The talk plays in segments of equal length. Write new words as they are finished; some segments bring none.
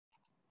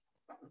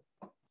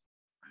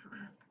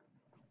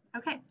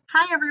Okay.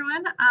 Hi,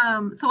 everyone.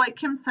 So like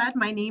Kim said,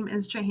 my name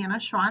is Johanna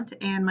Schwant,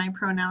 and my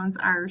pronouns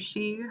are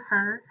she,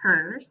 her,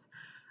 hers.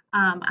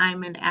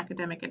 I'm an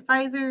academic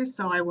advisor,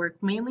 so I work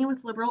mainly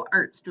with liberal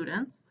arts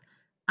students.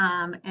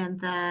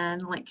 And then,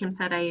 like Kim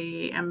said,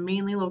 I am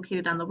mainly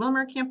located on the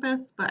Wilmer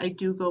campus, but I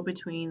do go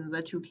between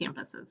the two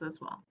campuses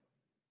as well.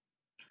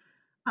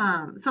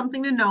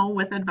 Something to know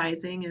with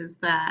advising is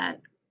that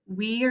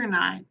we are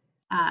not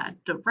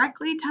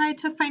directly tied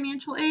to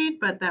financial aid,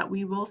 but that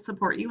we will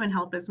support you and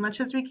help as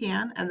much as we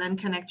can, and then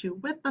connect you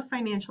with the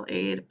financial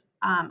aid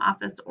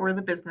office or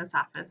the business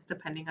office,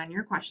 depending on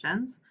your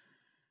questions.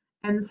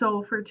 And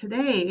so for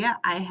today,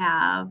 I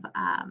have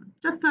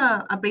just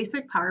a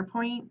basic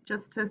PowerPoint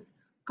just to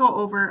go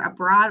over a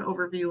broad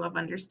overview of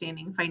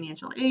understanding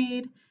financial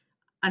aid,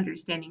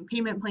 understanding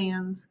payment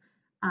plans.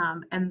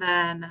 And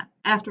then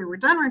after we're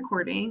done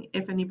recording,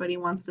 if anybody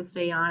wants to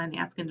stay on and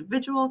ask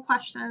individual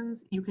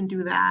questions, you can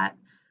do that.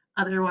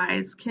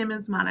 Otherwise, Kim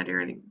is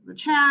monitoring the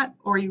chat,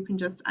 or you can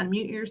just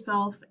unmute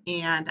yourself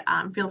and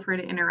feel free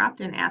to interrupt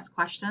and ask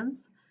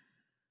questions.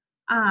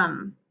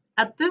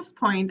 At this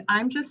point,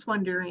 I'm just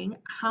wondering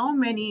how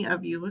many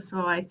of you,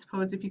 so I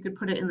suppose if you could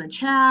put it in the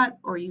chat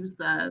or use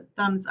the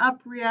thumbs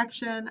up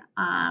reaction,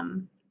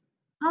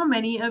 how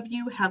many of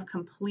you have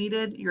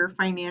completed your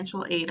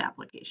financial aid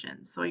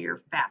application, so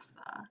your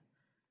FAFSA?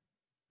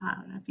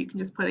 If you can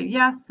just put a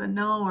yes, a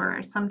no,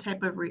 or some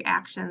type of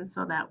reaction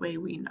so that way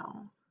we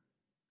know.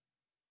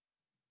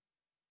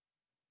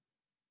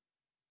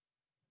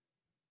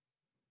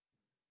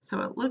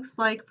 So it looks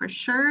like for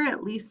sure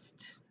at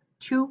least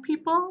 2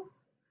 people.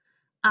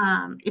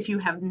 If you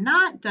have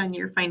not done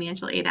your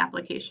financial aid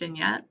application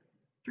yet,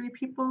 3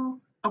 people.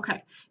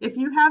 Okay, if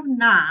you have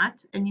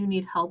not and you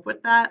need help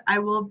with that, I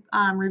will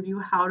review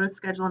how to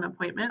schedule an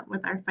appointment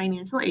with our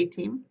financial aid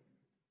team.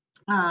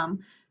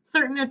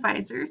 Certain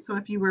advisors, so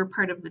if you were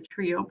part of the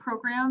TRIO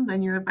program,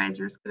 then your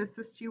advisors could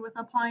assist you with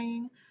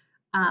applying.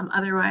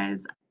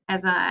 Otherwise,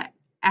 as a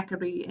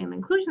equity and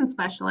inclusion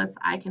specialist,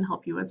 I can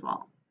help you as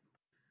well.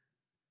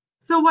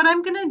 So what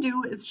I'm going to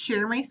do is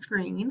share my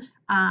screen.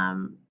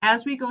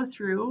 As we go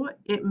through,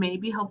 it may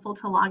be helpful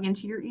to log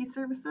into your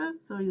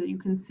e-services so that you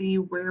can see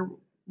where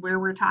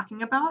we're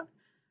talking about.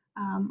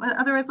 But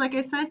otherwise, like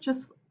I said,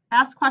 just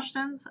ask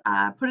questions,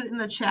 put it in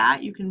the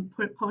chat. You can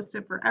post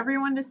it for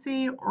everyone to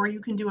see, or you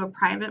can do a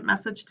private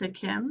message to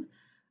Kim.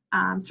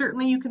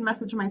 Certainly you can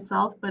message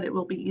myself, but it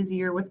will be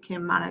easier with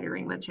Kim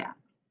monitoring the chat.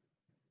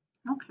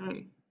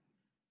 Okay,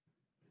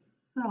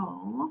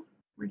 so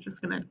we're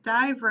just going to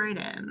dive right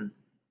in.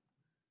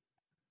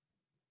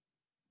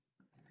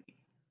 Let's see.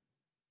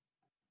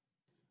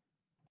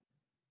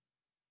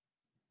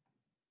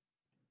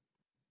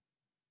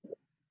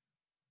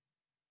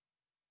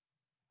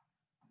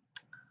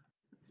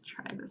 Let's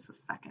try this a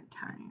second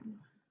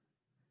time.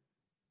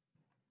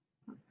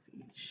 Let's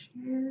see,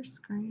 share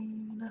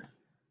screen.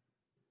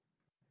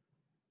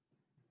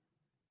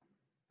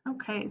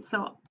 Okay,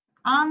 so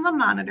on the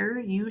monitor,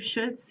 you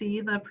should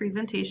see the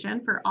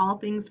presentation for all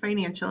things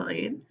financial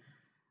aid.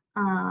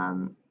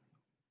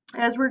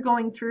 As we're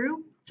going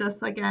through,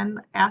 just again,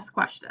 ask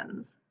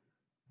questions.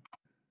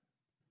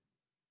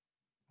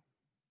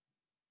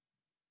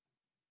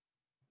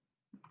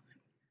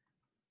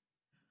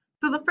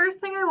 So the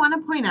first thing I want to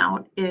point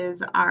out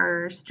is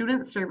our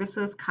student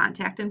services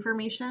contact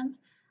information.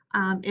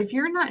 If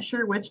you're not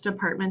sure which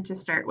department to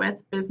start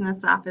with,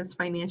 business office,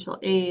 financial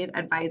aid,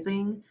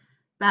 advising,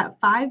 that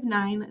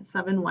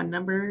 5971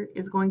 number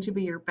is going to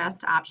be your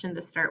best option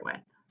to start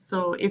with.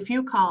 So if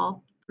you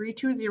call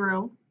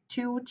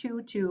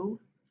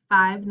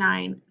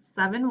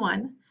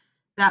 320-222-5971,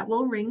 that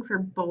will ring for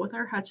both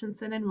our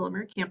Hutchinson and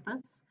Wilmer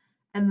campus,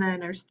 and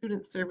then our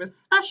student service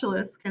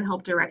specialist can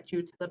help direct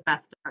you to the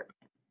best department.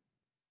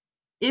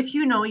 If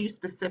you know you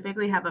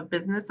specifically have a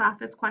business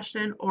office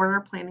question or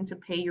are planning to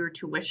pay your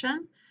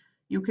tuition,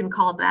 you can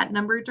call that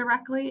number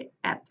directly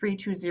at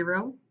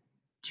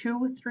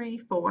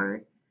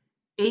 320-234-8596.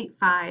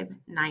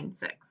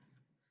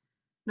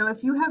 Now,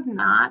 if you have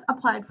not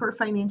applied for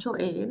financial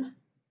aid,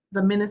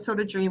 the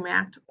Minnesota DREAM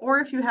Act, or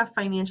if you have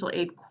financial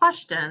aid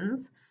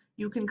questions,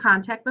 you can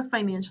contact the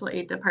financial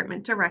aid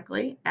department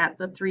directly at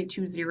the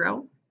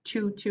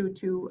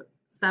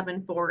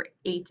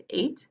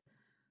 320-222-7488.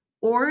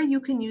 Or you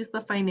can use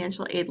the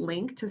financial aid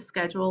link to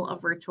schedule a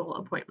virtual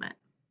appointment.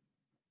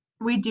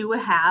 We do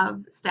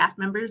have staff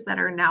members that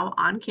are now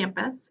on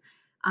campus,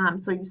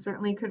 so you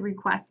certainly could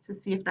request to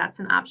see if that's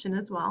an option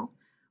as well.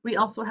 We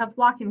also have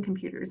walk-in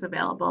computers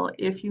available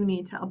if you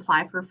need to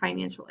apply for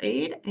financial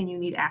aid and you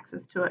need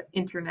access to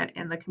internet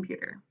and the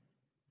computer.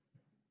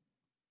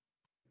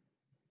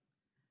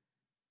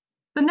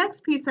 The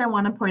next piece I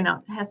want to point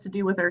out has to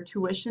do with our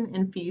tuition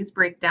and fees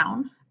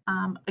breakdown.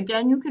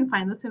 Again, you can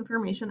find this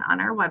information on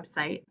our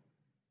website.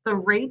 The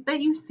rate that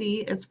you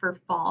see is for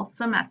fall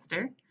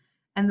semester,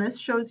 and this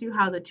shows you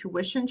how the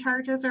tuition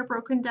charges are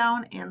broken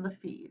down and the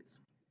fees.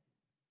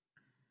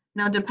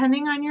 Now,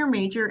 depending on your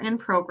major and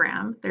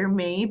program, there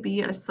may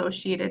be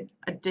associated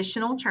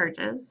additional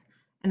charges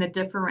and a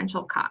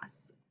differential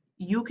cost.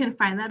 You can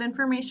find that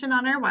information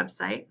on our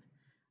website,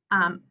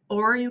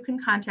 or you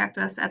can contact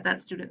us at that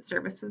student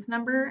services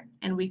number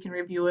and we can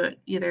review it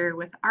either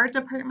with our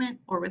department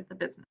or with the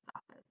business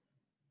office.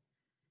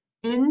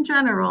 In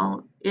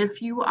general, if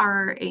you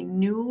are a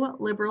new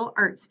liberal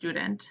arts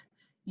student,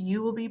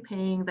 you will be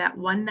paying that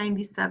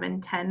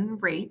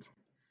 $197.10 rate.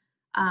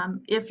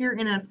 If you're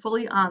in a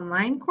fully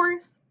online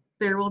course,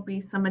 there will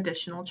be some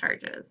additional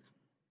charges.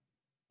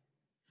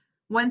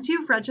 Once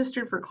you've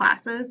registered for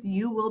classes,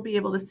 you will be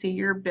able to see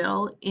your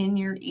bill in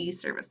your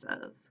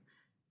e-services.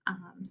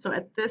 So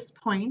at this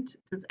point,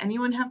 does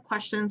anyone have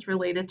questions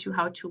related to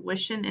how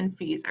tuition and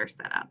fees are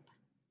set up?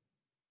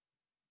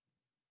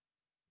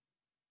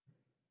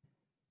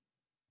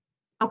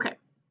 Okay.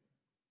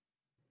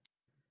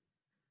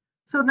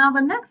 So now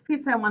the next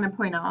piece I want to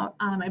point out,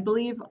 I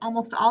believe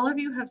almost all of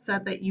you have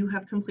said that you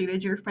have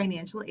completed your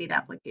financial aid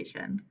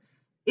application.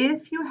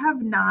 If you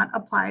have not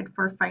applied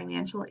for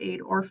financial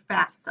aid or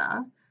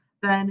FAFSA,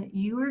 then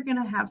you are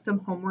going to have some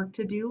homework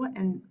to do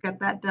and get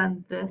that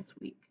done this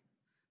week.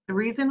 The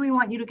reason we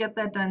want you to get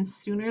that done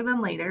sooner than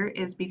later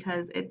is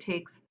because it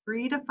takes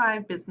 3 to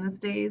 5 business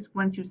days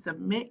once you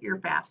submit your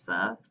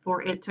FAFSA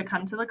for it to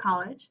come to the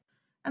college,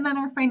 and then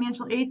our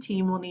financial aid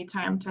team will need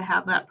time to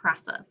have that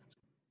processed.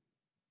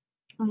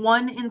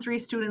 1 in 3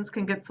 students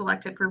can get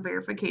selected for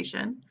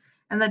verification,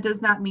 and that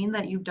does not mean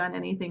that you've done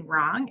anything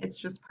wrong. It's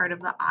just part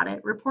of the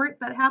audit report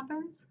that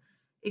happens.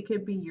 It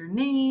could be your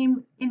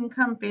name,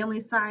 income,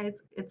 family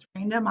size. It's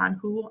random on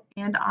who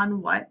and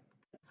on what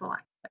gets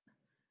selected.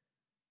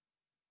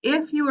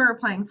 If you are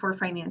applying for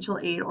financial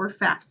aid or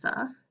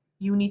FAFSA,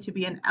 you need to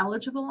be an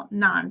eligible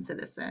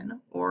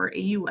non-citizen or a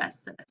U.S.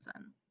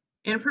 citizen.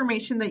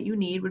 Information that you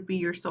need would be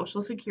your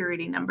social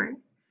security number,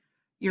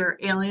 your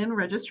alien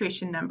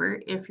registration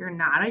number if you're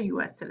not a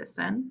U.S.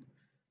 citizen,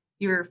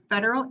 your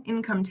federal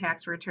income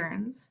tax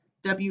returns,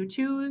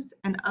 W-2s,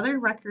 and other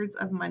records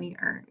of money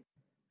earned.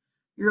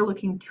 You're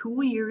looking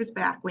 2 years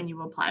back when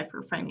you apply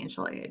for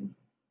financial aid.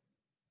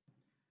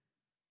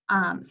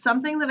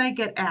 Something that I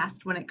get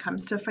asked when it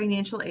comes to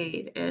financial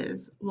aid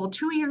is, well,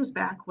 2 years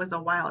back was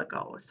a while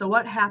ago. So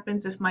what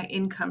happens if my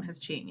income has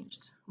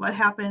changed? What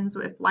happens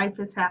if life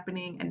is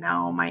happening and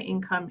now my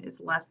income is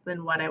less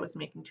than what I was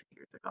making 2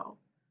 years ago?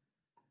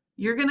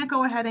 You're going to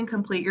go ahead and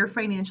complete your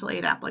financial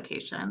aid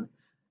application,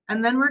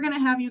 and then we're going to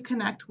have you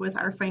connect with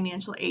our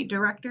financial aid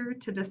director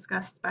to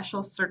discuss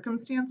special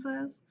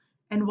circumstances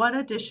and what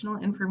additional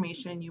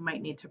information you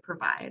might need to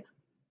provide.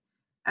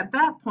 At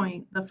that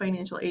point, the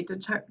financial aid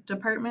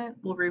department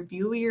will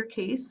review your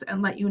case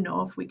and let you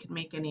know if we can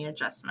make any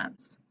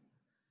adjustments.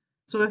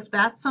 So if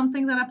that's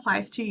something that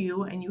applies to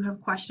you and you have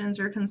questions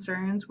or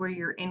concerns where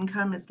your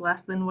income is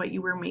less than what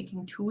you were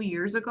making 2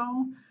 years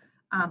ago,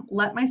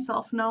 let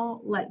myself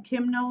know, let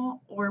Kim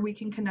know, or we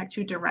can connect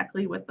you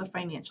directly with the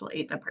financial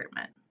aid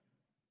department.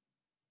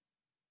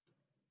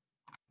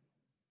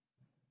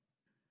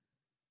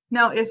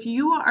 Now, if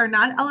you are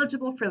not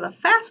eligible for the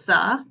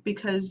FAFSA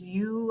because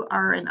you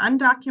are an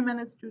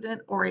undocumented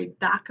student or a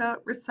DACA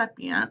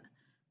recipient,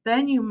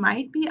 then you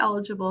might be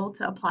eligible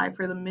to apply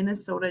for the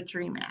Minnesota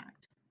DREAM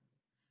Act.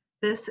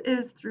 This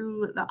is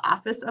through the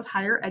Office of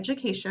Higher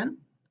Education,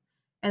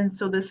 and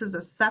so this is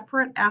a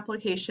separate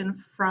application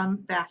from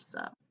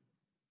FAFSA.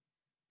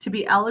 To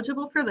be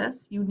eligible for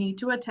this, you need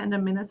to attend a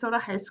Minnesota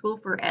high school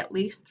for at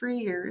least 3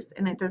 years,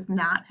 and it does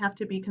not have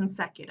to be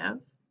consecutive.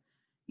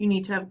 You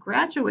need to have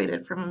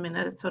graduated from a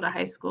Minnesota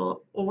high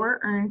school or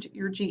earned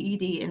your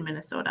GED in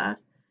Minnesota.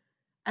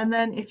 And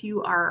then if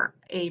you are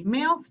a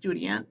male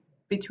student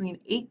between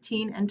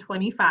 18 and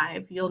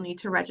 25, you'll need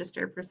to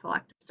register for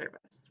selective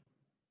service.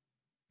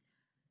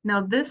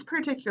 Now, this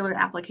particular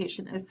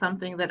application is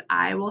something that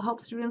I will help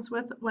students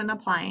with when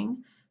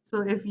applying. So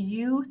if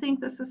you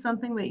think this is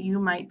something that you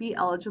might be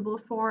eligible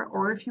for,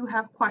 or if you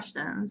have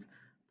questions,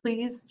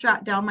 please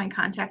jot down my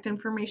contact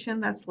information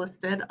that's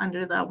listed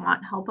under the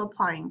Want Help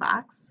Applying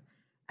box,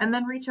 and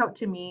then reach out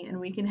to me and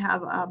we can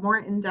have a more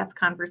in-depth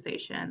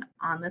conversation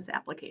on this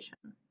application.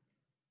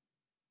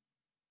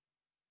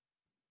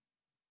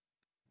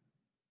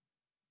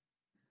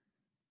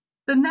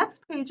 The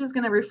next page is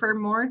going to refer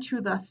more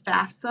to the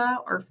FAFSA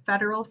or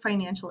federal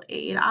financial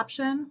aid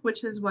option,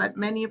 which is what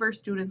many of our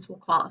students will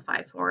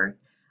qualify for.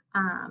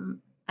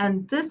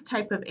 And this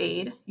type of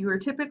aid, you are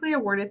typically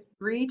awarded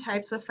 3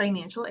 types of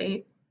financial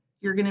aid.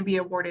 You're going to be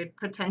awarded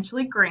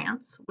potentially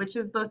grants, which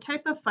is the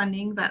type of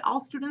funding that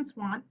all students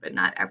want, but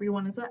not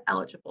everyone is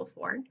eligible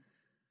for.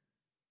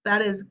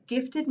 That is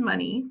gifted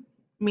money,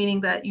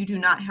 meaning that you do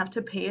not have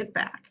to pay it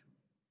back.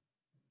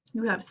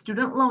 You have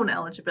student loan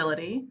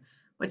eligibility,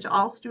 which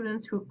all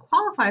students who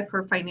qualify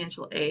for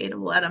financial aid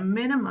will at a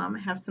minimum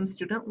have some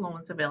student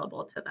loans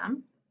available to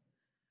them.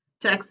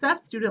 To accept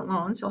student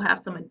loans, you'll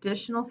have some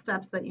additional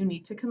steps that you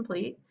need to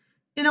complete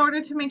in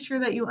order to make sure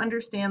that you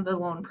understand the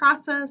loan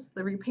process,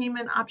 the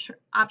repayment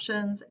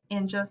options,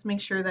 and just make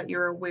sure that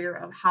you're aware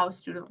of how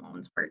student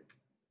loans work.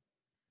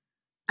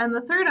 And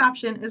the third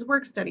option is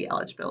work study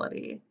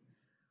eligibility.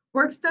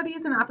 Work study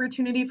is an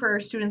opportunity for our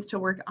students to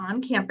work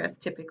on campus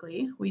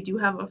typically. We do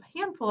have a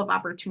handful of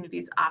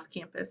opportunities off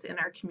campus in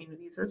our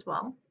communities as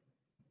well.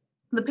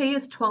 The pay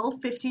is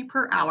 $12.50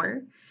 per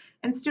hour,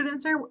 and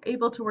students are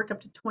able to work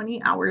up to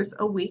 20 hours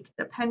a week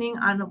depending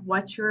on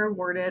what you're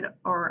awarded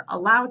or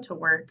allowed to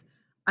work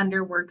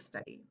under work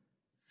study.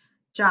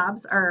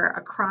 Jobs are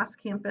across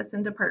campus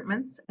and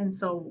departments, and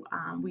so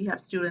we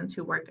have students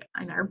who work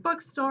in our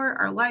bookstore,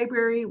 our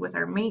library, with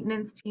our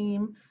maintenance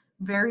team,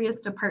 various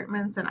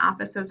departments and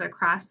offices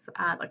across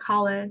the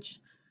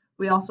college.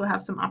 We also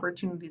have some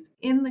opportunities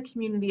in the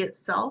community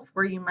itself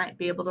where you might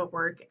be able to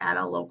work at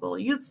a local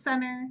youth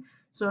center.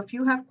 So if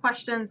you have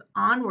questions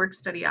on work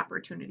study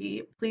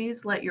opportunity,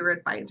 please let your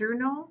advisor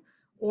know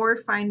or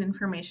find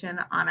information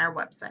on our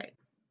website.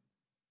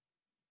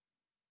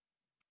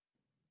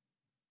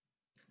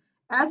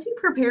 As you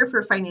prepare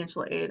for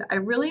financial aid, I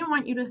really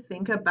want you to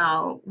think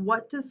about,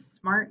 what does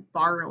smart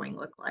borrowing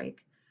look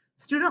like?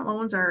 Student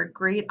loans are a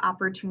great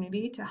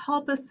opportunity to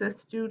help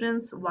assist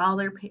students while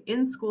they're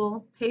in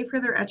school, pay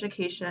for their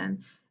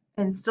education,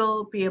 and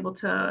still be able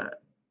to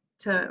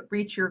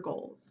reach your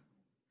goals.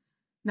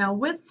 Now,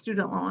 with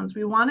student loans,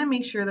 we want to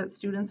make sure that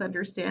students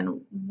understand,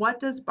 what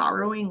does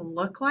borrowing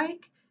look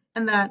like,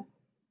 and that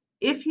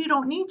if you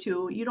don't need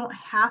to, you don't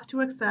have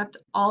to accept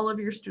all of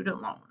your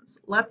student loans.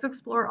 Let's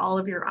explore all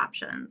of your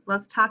options.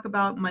 Let's talk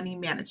about money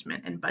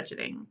management and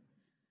budgeting.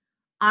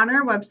 On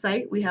our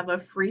website, we have a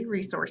free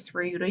resource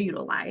for you to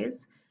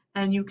utilize,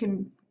 and you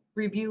can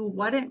review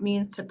what it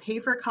means to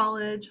pay for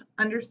college,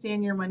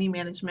 understand your money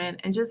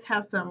management, and just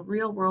have some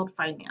real world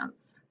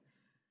finance.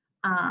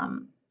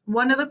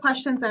 One of the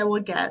questions I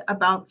will get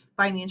about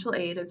financial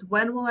aid is,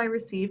 when will I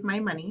receive my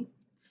money?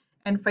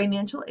 And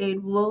financial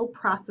aid will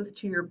process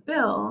to your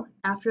bill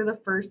after the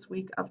first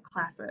week of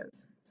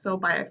classes. So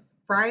by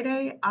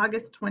Friday,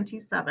 August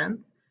 27th,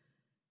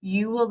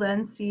 you will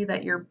then see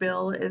that your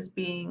bill is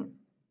being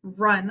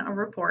run a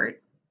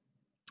report.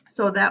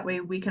 So that way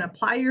we can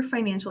apply your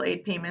financial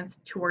aid payments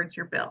towards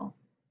your bill.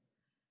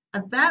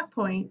 At that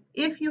point,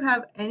 if you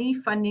have any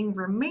funding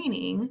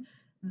remaining,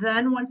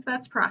 then once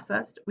that's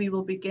processed, we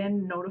will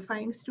begin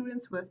notifying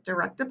students with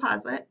direct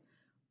deposit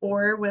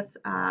or with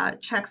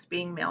checks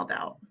being mailed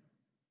out.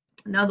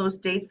 Now, those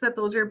dates that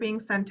those are being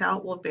sent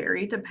out will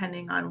vary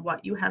depending on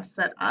what you have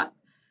set up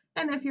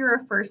and if you're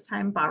a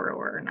first-time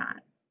borrower or not.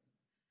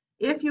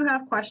 If you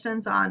have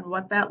questions on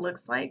what that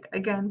looks like,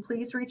 again,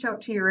 please reach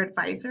out to your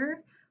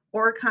advisor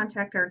or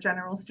contact our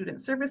General Student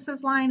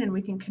Services line, and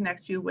we can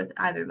connect you with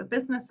either the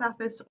business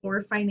office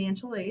or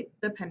financial aid,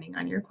 depending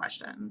on your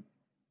question.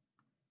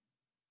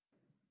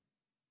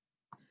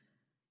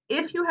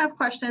 If you have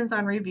questions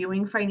on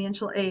reviewing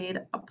financial aid,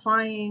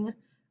 applying,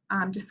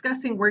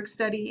 discussing work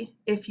study,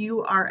 if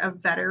you are a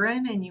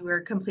veteran and you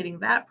are completing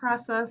that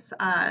process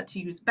to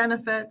use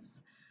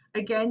benefits,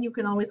 again, you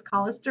can always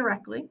call us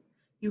directly.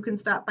 You can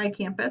stop by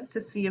campus to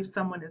see if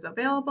someone is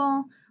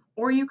available,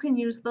 or you can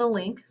use the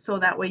link so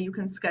that way you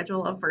can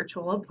schedule a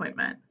virtual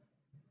appointment.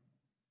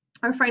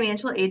 Our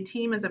financial aid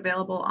team is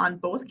available on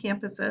both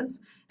campuses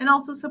and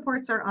also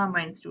supports our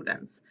online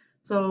students.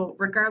 So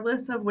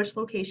regardless of which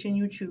location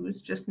you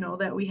choose, just know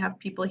that we have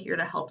people here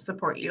to help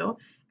support you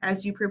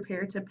as you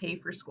prepare to pay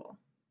for school.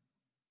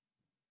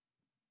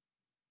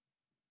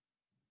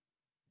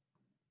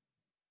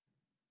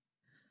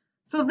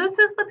 So this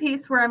is the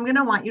piece where I'm going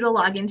to want you to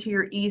log into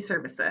your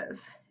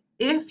e-services.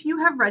 If you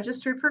have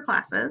registered for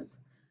classes,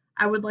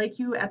 I would like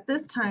you at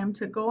this time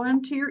to go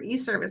into your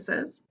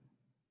e-services,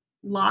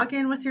 log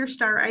in with your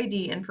STAR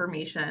ID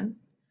information,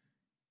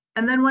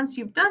 and then once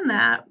you've done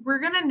that, we're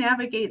going to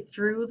navigate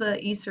through the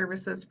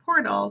e-services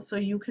portal so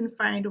you can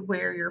find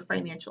where your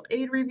financial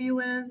aid review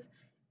is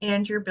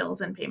and your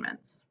bills and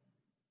payments.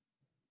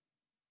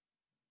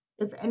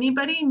 If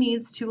anybody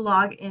needs to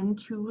log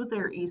into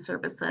their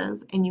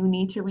e-services and you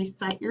need to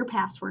reset your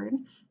password,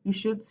 you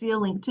should see a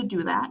link to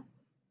do that.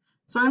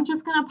 So I'm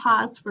just going to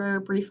pause for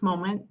a brief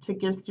moment to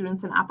give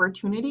students an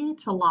opportunity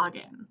to log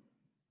in.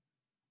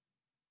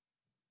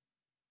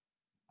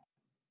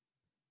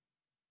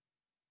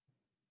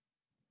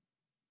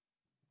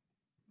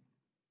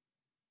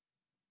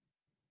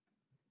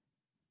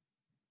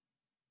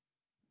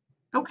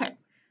 Okay,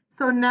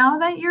 so now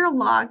that you're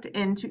logged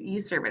into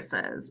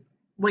e-services,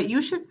 what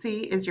you should see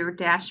is your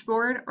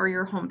dashboard or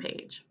your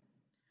homepage.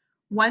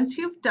 Once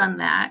you've done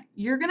that,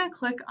 you're going to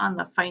click on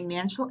the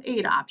financial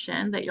aid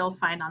option that you'll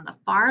find on the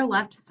far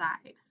left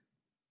side.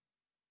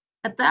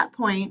 At that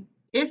point,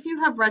 if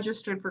you have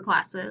registered for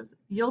classes,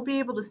 you'll be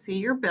able to see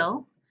your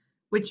bill,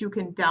 which you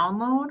can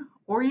download,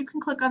 or you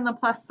can click on the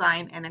plus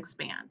sign and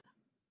expand.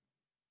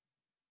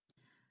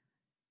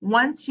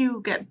 Once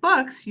you get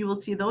books, you will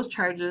see those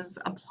charges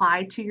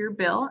applied to your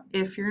bill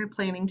if you're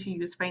planning to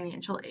use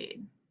financial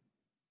aid.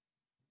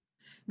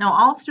 Now,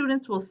 all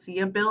students will see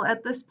a bill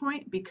at this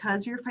point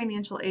because your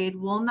financial aid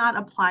will not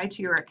apply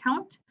to your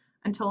account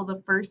until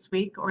the first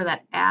week or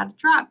that add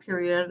drop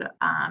period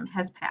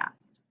has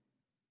passed.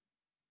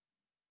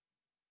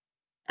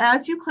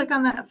 As you click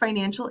on that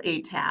financial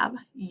aid tab,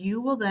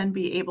 you will then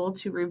be able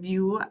to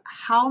review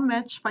how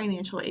much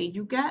financial aid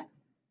you get.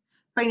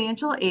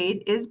 Financial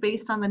aid is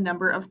based on the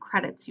number of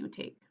credits you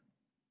take.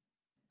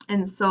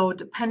 And so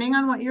depending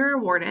on what you're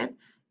awarded,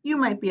 you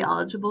might be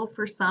eligible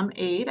for some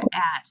aid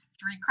at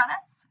 3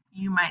 credits.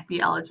 You might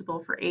be eligible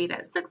for aid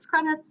at 6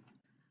 credits,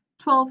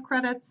 12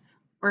 credits,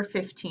 or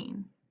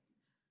 15.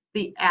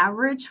 The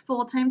average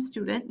full-time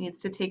student needs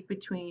to take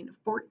between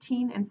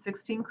 14 and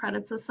 16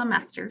 credits a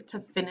semester to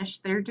finish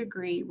their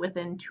degree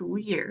within 2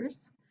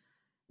 years.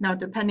 Now,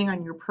 depending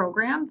on your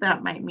program,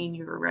 that might mean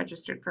you're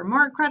registered for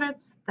more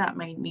credits. That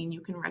might mean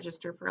you can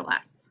register for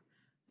less.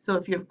 So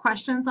if you have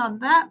questions on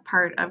that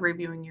part of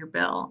reviewing your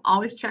bill,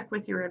 always check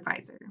with your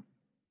advisor.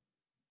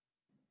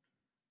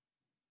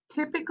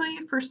 Typically,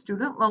 for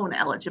student loan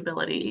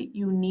eligibility,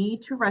 you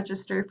need to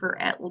register for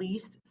at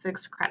least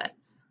 6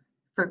 credits.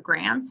 For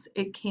grants,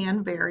 it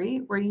can vary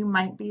where you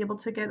might be able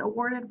to get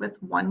awarded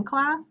with 1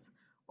 class,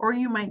 or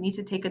you might need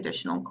to take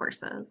additional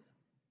courses.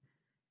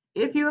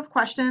 If you have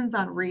questions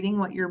on reading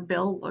what your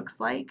bill looks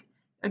like,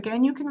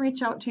 again, you can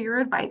reach out to your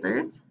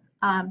advisors.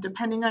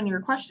 Depending on your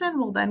question,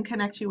 we'll then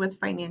connect you with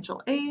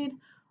financial aid,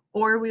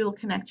 or we will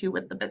connect you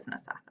with the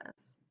business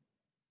office.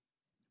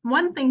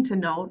 One thing to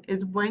note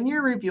is when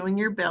you're reviewing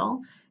your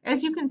bill,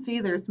 as you can see,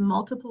 there's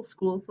multiple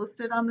schools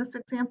listed on this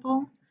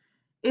example.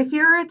 If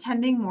you're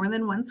attending more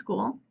than one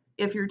school,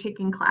 if you're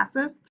taking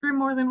classes through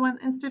more than one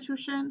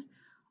institution,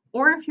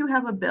 or if you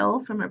have a bill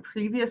from a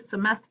previous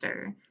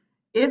semester,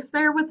 if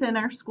they're within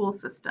our school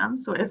system,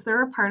 so if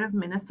they're a part of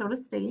Minnesota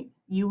State,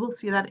 you will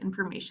see that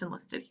information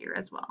listed here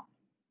as well.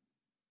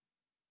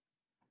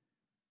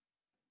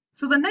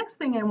 So the next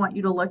thing I want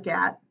you to look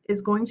at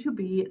is going to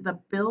be the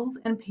bills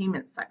and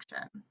payments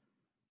section.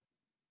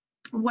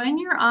 When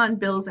you're on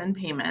bills and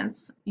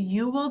payments,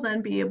 you will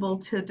then be able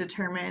to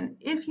determine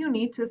if you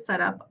need to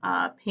set up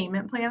a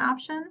payment plan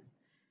option,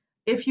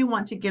 if you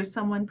want to give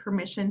someone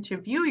permission to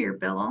view your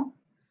bill,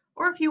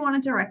 or if you want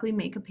to directly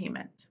make a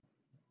payment.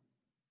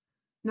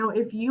 Now,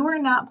 if you are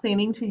not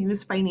planning to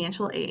use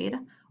financial aid,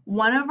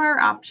 one of our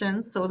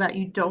options so that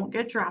you don't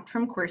get dropped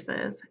from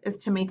courses is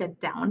to make a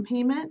down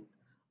payment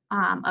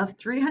of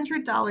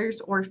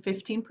 $300 or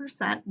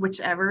 15%,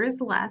 whichever is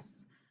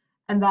less,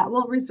 and that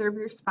will reserve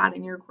your spot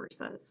in your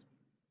courses.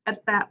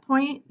 At that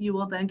point, you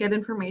will then get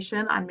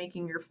information on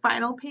making your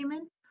final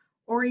payment,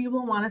 or you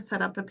will want to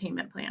set up a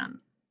payment plan.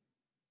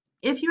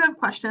 If you have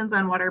questions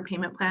on what our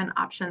payment plan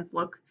options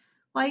look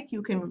like,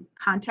 you can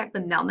contact the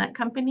Nelnet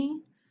company.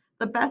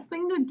 The best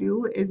thing to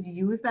do is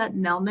use that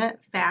Nelnet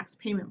fax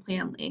payment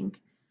plan link.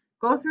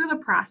 Go through the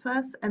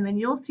process, and then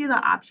you'll see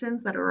the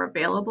options that are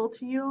available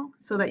to you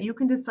so that you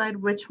can decide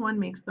which one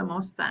makes the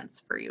most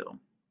sense for you.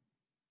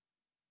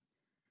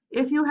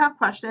 If you have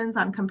questions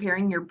on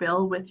comparing your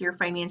bill with your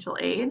financial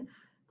aid,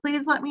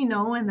 please let me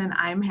know, and then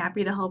I'm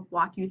happy to help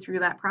walk you through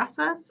that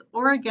process.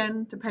 Or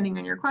again, depending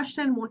on your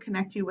question, we'll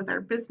connect you with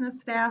our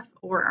business staff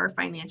or our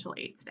financial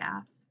aid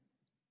staff.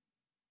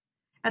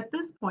 At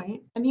this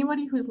point,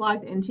 anybody who's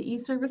logged into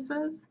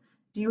eServices,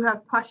 do you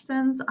have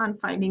questions on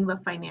finding the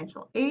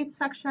financial aid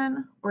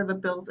section or the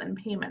bills and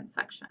payments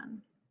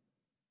section?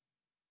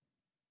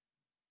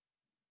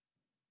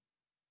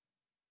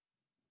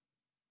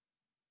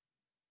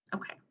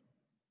 Okay.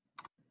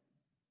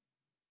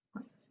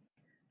 Let's see.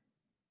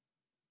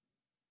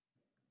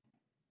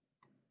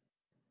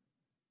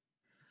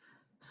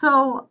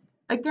 So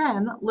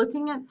again,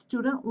 looking at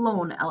student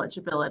loan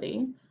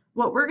eligibility,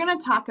 what we're going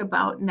to talk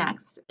about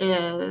next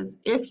is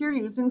if you're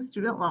using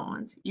student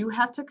loans, you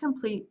have to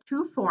complete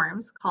 2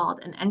 forms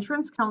called an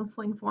entrance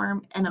counseling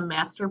form and a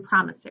master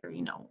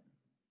promissory note.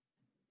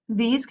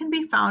 These can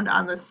be found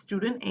on the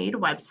student aid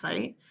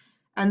website,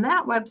 and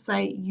that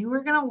website you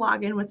are going to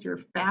log in with your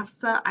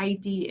FAFSA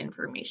ID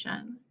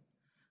information.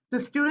 The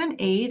student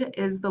aid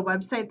is the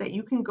website that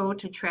you can go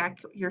to track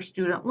your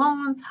student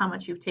loans, how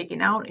much you've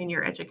taken out in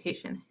your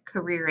education,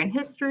 career, and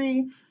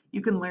history.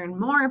 You can learn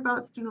more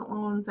about student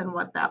loans and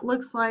what that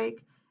looks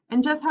like,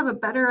 and just have a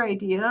better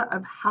idea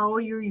of how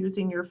you're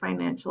using your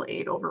financial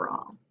aid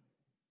overall.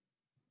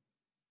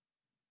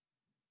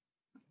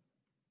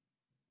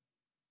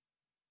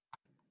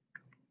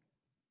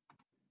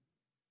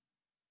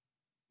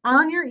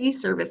 On your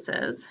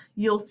eServices,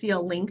 you'll see a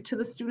link to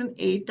the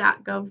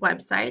studentaid.gov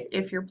website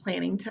if you're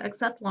planning to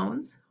accept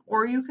loans,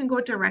 or you can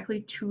go directly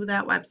to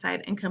that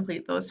website and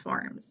complete those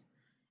forms.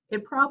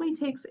 It probably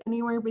takes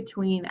anywhere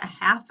between a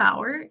half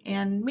hour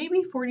and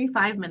maybe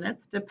 45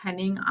 minutes,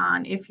 depending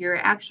on if you're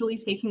actually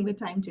taking the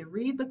time to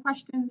read the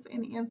questions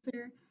and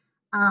answer,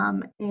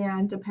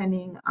 and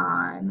depending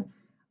on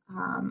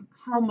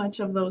how much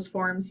of those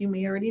forms you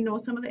may already know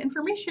some of the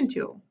information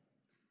to.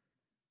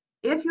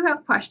 If you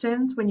have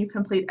questions when you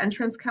complete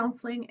entrance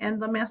counseling and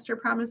the master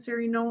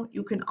promissory note,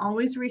 you can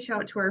always reach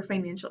out to our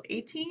financial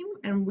aid team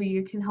and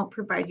we can help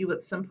provide you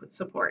with some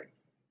support.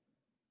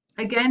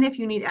 Again, if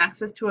you need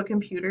access to a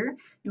computer,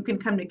 you can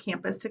come to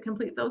campus to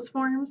complete those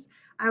forms.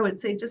 I would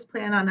say just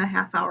plan on a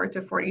half hour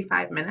to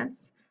 45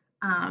 minutes.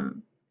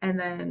 And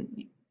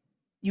then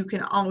you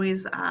can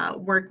always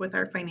work with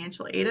our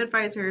financial aid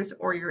advisors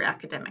or your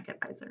academic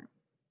advisor.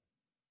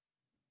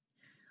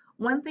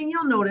 One thing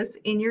you'll notice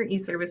in your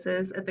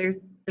e-services,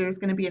 there's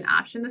going to be an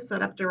option to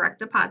set up direct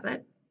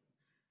deposit.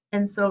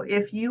 And so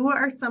if you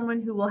are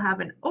someone who will have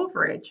an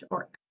overage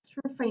or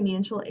extra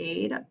financial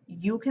aid,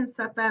 you can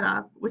set that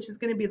up, which is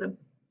going to be the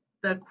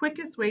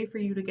quickest way for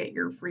you to get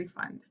your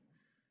refund.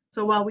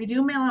 So while we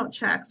do mail out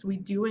checks, we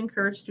do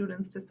encourage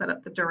students to set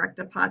up the direct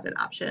deposit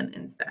option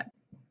instead.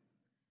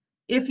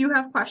 If you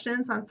have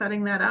questions on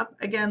setting that up,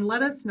 again,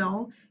 let us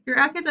know. Your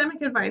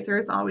academic advisor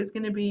is always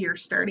going to be your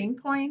starting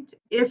point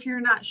if you're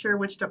not sure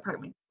which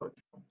department to go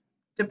to.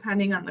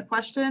 Depending on the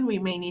question, we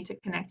may need to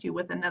connect you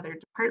with another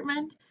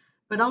department,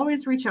 but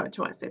always reach out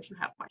to us if you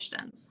have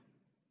questions.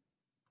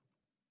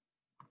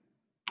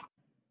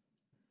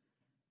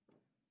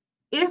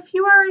 If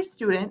you are a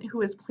student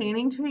who is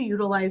planning to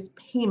utilize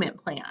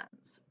payment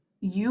plans,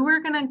 you are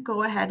going to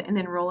go ahead and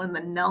enroll in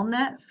the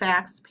Nelnet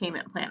Fax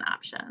payment plan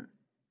option.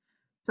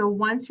 So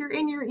once you're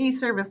in your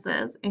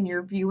e-services and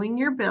you're viewing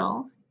your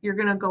bill, you're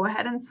going to go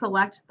ahead and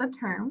select the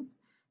term.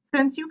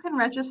 Since you can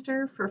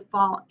register for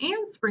fall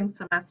and spring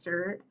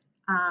semester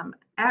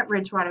at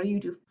Ridgewater, you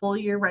do full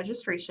year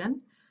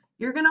registration.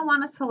 You're going to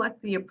want to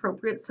select the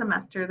appropriate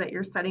semester that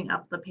you're setting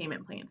up the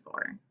payment plan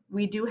for.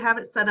 We do have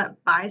it set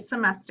up by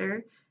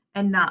semester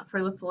and not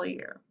for the full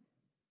year.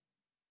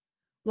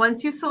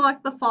 Once you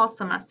select the fall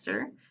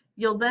semester,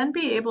 you'll then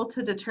be able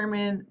to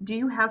determine, do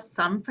you have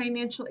some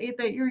financial aid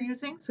that you're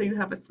using so you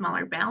have a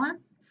smaller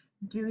balance?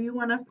 Do you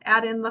want to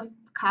add in the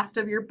cost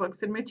of your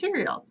books and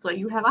materials so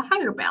you have a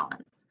higher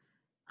balance?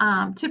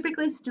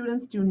 Typically,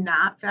 students do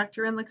not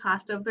factor in the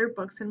cost of their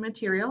books and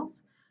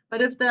materials,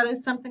 but if that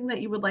is something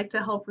that you would like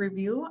to help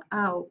review,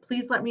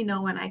 please let me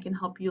know and I can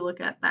help you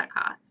look at that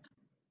cost.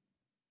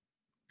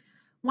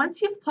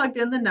 Once you've plugged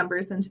in the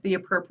numbers into the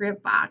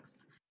appropriate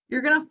box,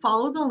 you're going to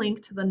follow the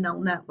link to the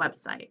Nelnet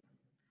website.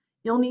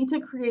 You'll need to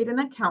create an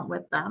account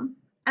with them,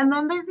 and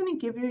then they're going to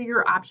give you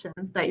your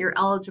options that you're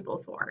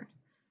eligible for.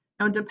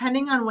 Now,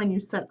 depending on when you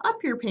set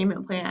up your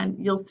payment plan,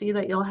 you'll see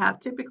that you'll have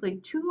typically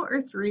 2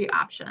 or 3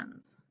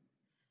 options.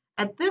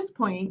 At this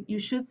point, you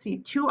should see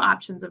 2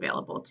 options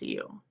available to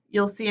you.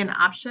 You'll see an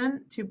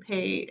option to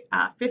pay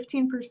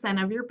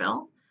 15% of your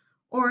bill,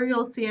 or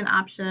you'll see an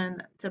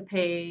option to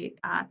pay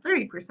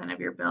 30% of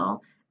your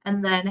bill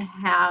and then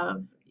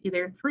have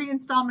either 3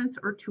 installments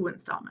or 2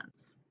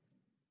 installments.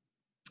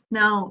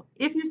 Now,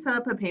 if you set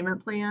up a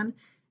payment plan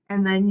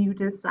and then you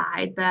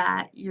decide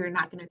that you're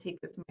not going to take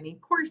as many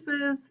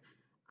courses,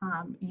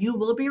 you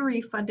will be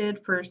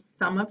refunded for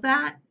some of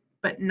that,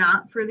 but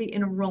not for the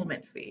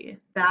enrollment fee.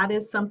 That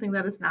is something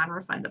that is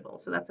non-refundable.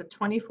 So that's a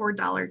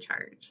 $24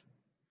 charge.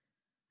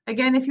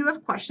 Again, if you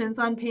have questions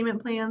on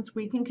payment plans,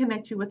 we can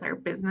connect you with our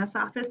business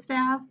office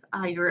staff.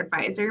 Your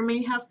advisor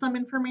may have some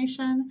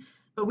information,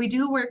 but we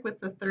do work with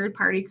the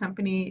third-party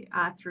company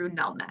through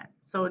Nelnet.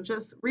 So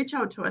just reach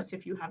out to us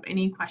if you have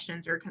any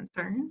questions or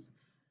concerns.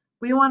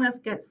 We want to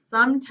get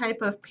some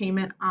type of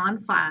payment on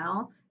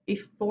file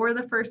before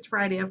the first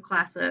Friday of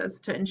classes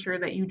to ensure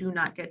that you do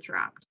not get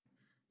dropped.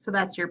 So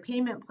that's your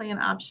payment plan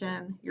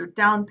option, your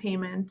down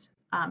payment,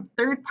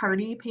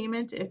 third-party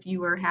payment if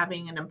you are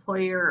having an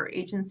employer or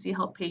agency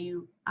help pay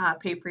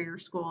for your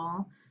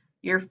school,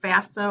 your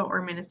FAFSA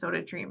or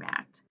Minnesota Dream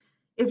Act.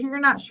 If you're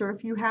not sure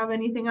if you have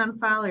anything on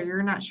file or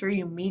you're not sure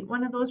you meet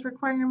one of those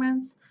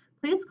requirements,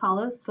 please call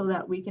us so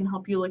that we can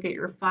help you look at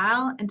your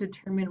file and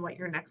determine what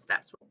your next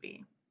steps will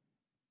be.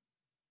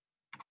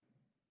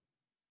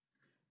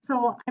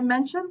 So I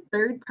mentioned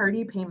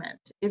third-party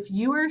payment. If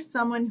you are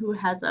someone who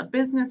has a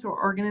business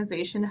or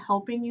organization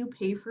helping you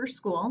pay for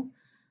school,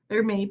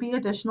 there may be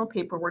additional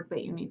paperwork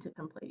that you need to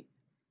complete.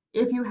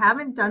 If you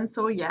haven't done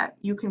so yet,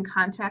 you can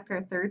contact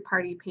our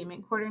third-party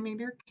payment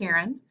coordinator,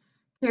 Karen.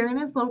 Karen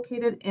is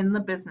located in the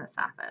business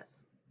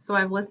office. So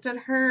I've listed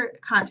her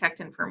contact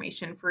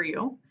information for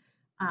you.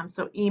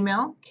 So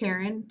email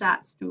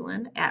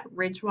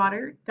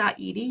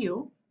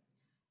karen.stulen@ridgewater.edu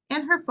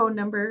and her phone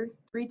number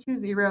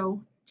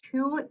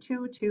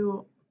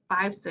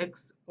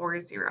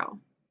 320-222-5640.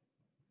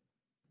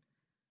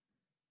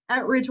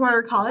 At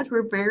Ridgewater College,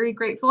 we're very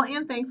grateful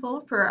and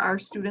thankful for our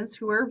students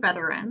who are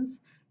veterans.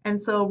 And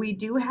so we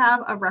do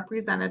have a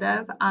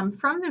representative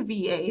from the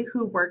VA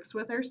who works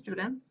with our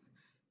students.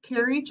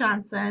 Carrie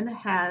Johnson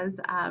has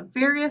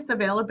various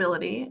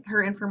availability.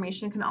 Her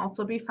information can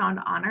also be found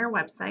on our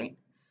website.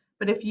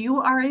 But if you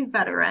are a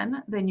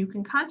veteran, then you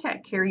can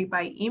contact Carrie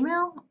by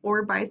email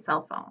or by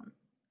cell phone.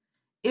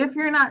 If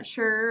you're not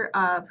sure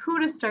of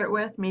who to start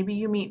with, maybe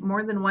you meet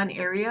more than one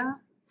area,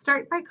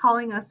 start by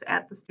calling us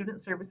at the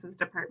Student Services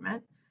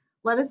Department.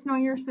 Let us know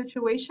your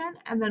situation,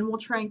 and then we'll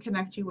try and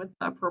connect you with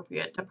the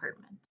appropriate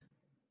department.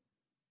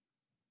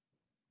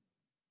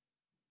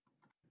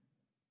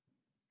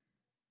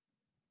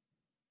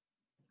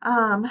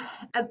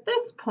 At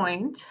this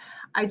point,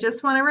 I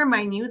just want to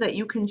remind you that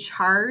you can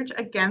charge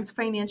against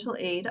financial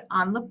aid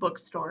on the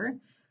bookstore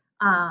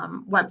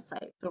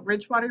website, so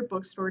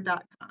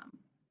ridgewaterbookstore.com.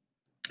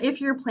 If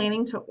you're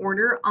planning to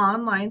order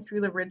online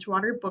through the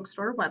Ridgewater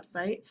Bookstore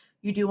website,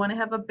 you do want to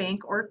have a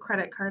bank or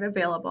credit card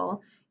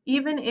available,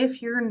 even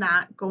if you're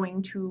not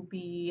going to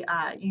be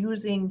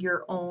using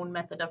your own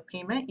method of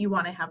payment, you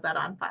want to have that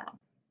on file.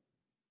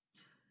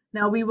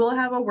 Now, we will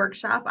have a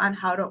workshop on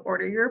how to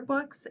order your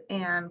books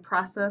and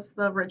process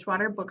the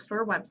Ridgewater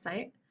Bookstore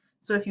website.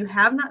 So if you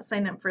have not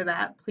signed up for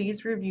that,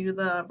 please review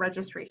the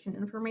registration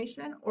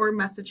information or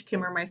message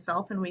Kim or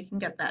myself and we can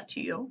get that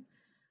to you.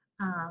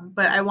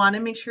 But I want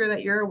to make sure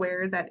that you're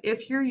aware that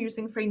if you're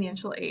using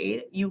financial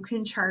aid, you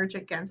can charge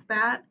against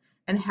that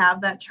and have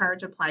that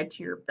charge applied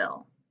to your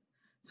bill.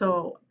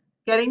 So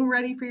getting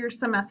ready for your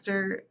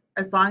semester,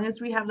 as long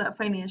as we have that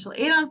financial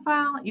aid on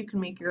file, you can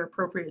make your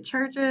appropriate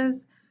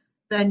charges.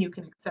 Then you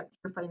can accept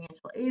your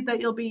financial aid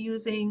that you'll be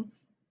using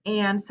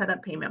and set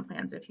up payment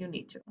plans if you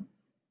need to.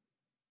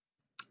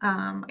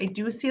 I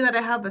do see that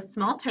I have a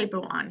small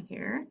typo on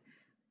here.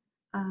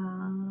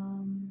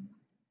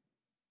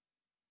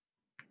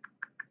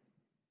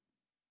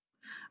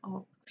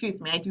 Oh,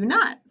 excuse me, I do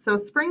not. So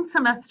spring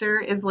semester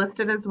is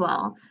listed as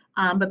well,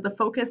 but the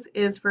focus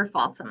is for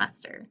fall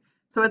semester.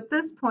 So at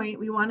this point,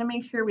 we want to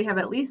make sure we have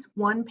at least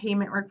one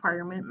payment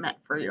requirement met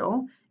for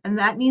you, and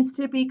that needs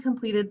to be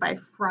completed by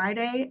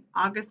Friday,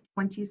 August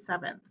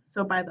 27th.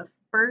 So by the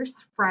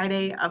first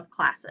Friday of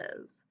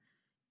classes.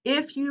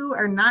 If you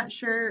are not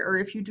sure or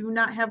if you do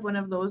not have one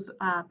of those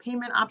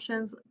payment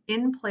options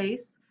in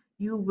place,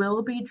 you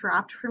will be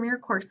dropped from your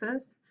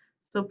courses.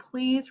 So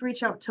please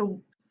reach out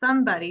to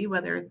somebody,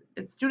 whether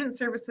it's student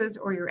services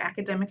or your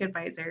academic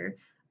advisor,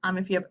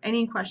 if you have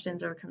any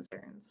questions or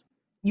concerns.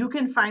 You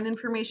can find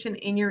information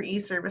in your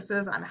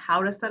e-services on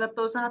how to set up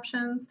those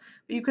options,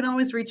 but you can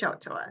always reach out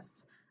to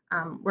us.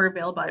 We're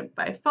available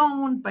by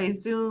phone, by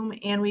Zoom,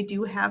 and we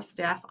do have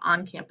staff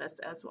on campus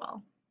as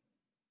well.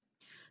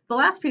 The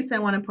last piece I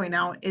want to point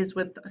out is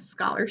with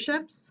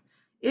scholarships.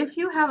 If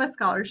you have a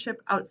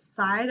scholarship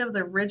outside of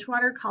the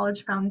Ridgewater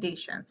College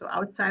Foundation, so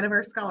outside of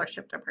our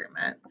scholarship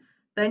department,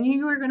 then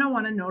you are going to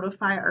want to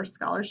notify our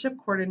scholarship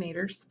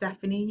coordinator,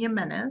 Stephanie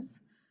Jimenez.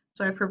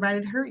 So I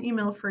provided her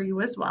email for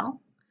you as well.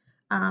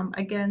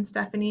 Again,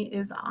 Stephanie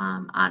is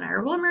on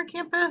our Wilmer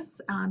campus.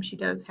 She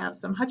does have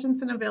some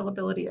Hutchinson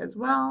availability as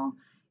well.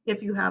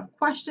 If you have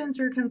questions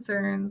or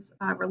concerns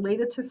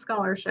related to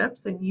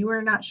scholarships and you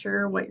are not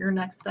sure what your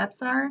next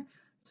steps are,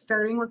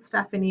 starting with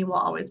Stephanie will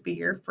always be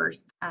your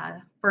first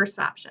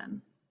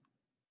option.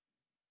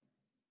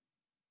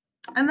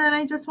 And then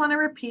I just want to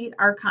repeat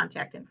our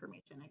contact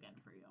information again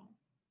for you.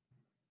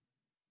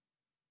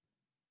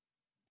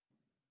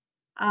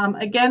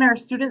 Again, our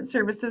student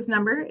services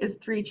number is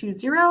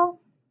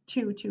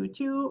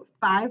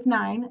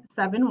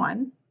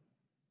 320-222-5971.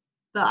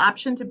 The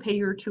option to pay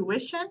your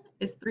tuition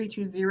is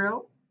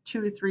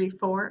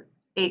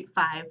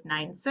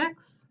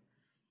 320-234-8596.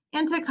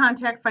 And to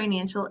contact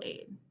financial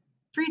aid,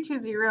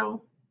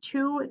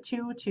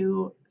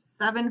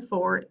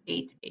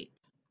 320-222-7488.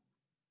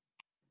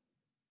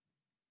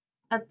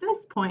 At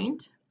this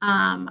point,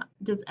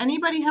 does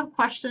anybody have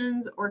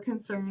questions or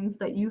concerns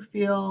that you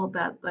feel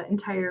that the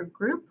entire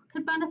group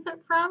could benefit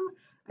from?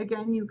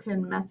 Again, you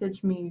can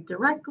message me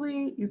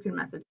directly, you can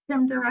message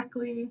Kim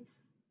directly,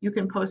 you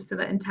can post to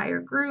the entire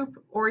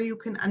group, or you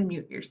can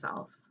unmute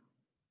yourself.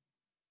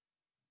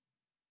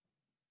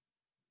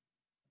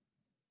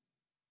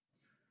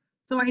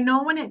 So I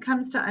know when it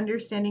comes to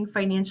understanding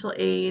financial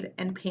aid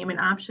and payment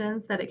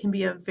options that it can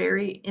be a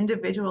very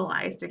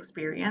individualized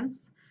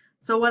experience.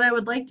 So what I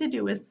would like to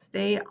do is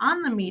stay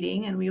on the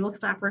meeting and we will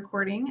stop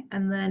recording.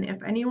 And then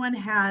if anyone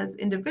has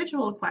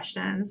individual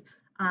questions,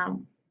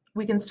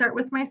 we can start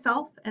with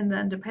myself. And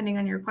then depending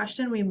on your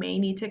question, we may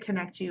need to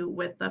connect you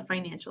with the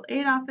financial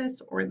aid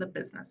office or the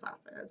business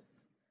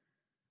office.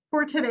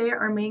 For today,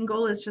 our main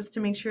goal is just to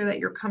make sure that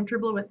you're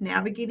comfortable with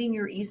navigating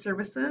your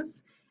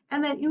e-services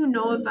and that you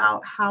know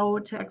about how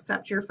to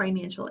accept your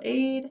financial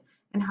aid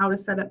and how to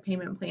set up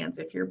payment plans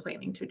if you're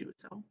planning to do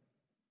so.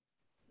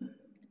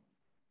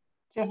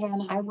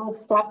 Johanna, I will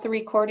stop the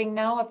recording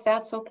now if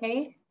that's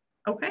okay.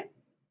 Okay.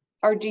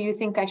 Or do you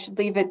think I should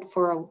leave it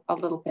for a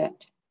little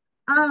bit?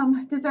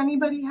 Does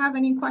anybody have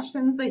any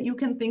questions that you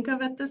can think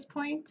of at this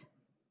point?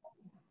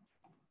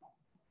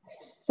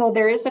 So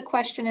there is a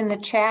question in the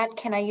chat.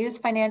 Can I use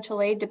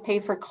financial aid to pay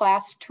for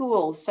class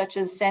tools such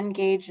as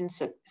Cengage and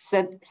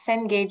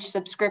Cengage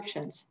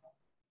subscriptions?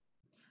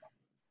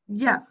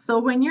 Yes, so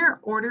when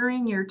you're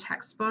ordering your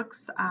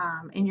textbooks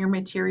and your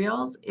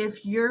materials,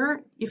 if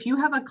you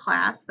have a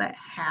class that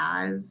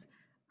has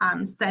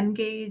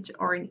Cengage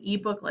or an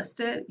ebook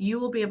listed, you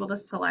will be able to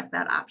select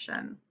that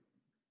option.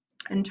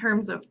 In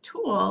terms of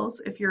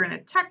tools, if you're in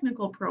a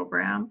technical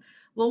program,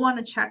 we'll want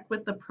to check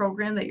with the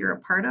program that you're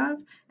a part of,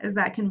 as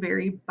that can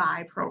vary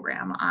by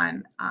program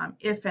on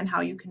if and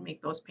how you can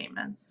make those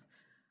payments.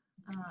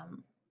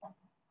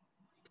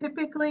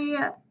 Typically,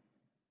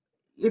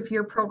 if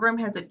your program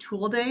has a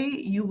tool day,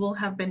 you will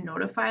have been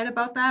notified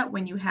about that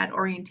when you had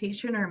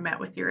orientation or met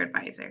with your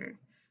advisor.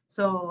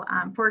 So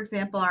for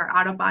example, our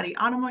auto body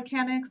auto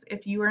mechanics,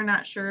 if you are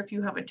not sure if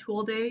you have a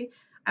tool day,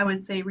 I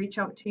would say reach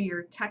out to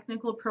your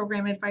technical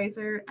program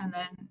advisor, and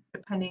then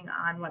depending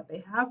on what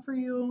they have for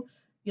you,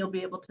 you'll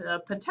be able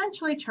to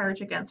potentially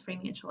charge against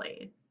financial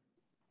aid.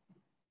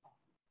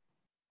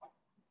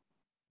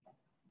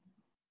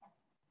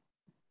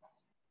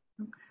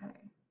 Okay.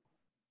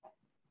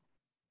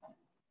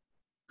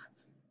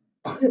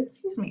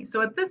 Excuse me.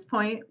 So at this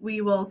point,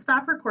 we will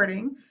stop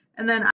recording, and then